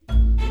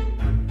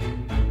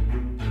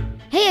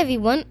Hey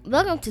everyone,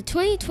 welcome to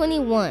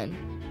 2021.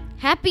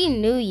 Happy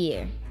New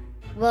Year.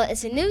 Well,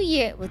 it's a new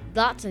year with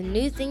lots of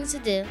new things to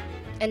do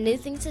and new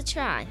things to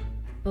try.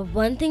 But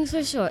one thing's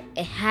for sure,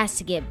 it has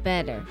to get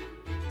better.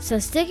 So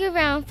stick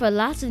around for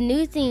lots of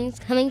new things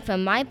coming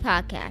from my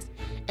podcast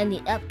in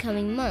the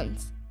upcoming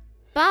months.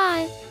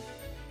 Bye!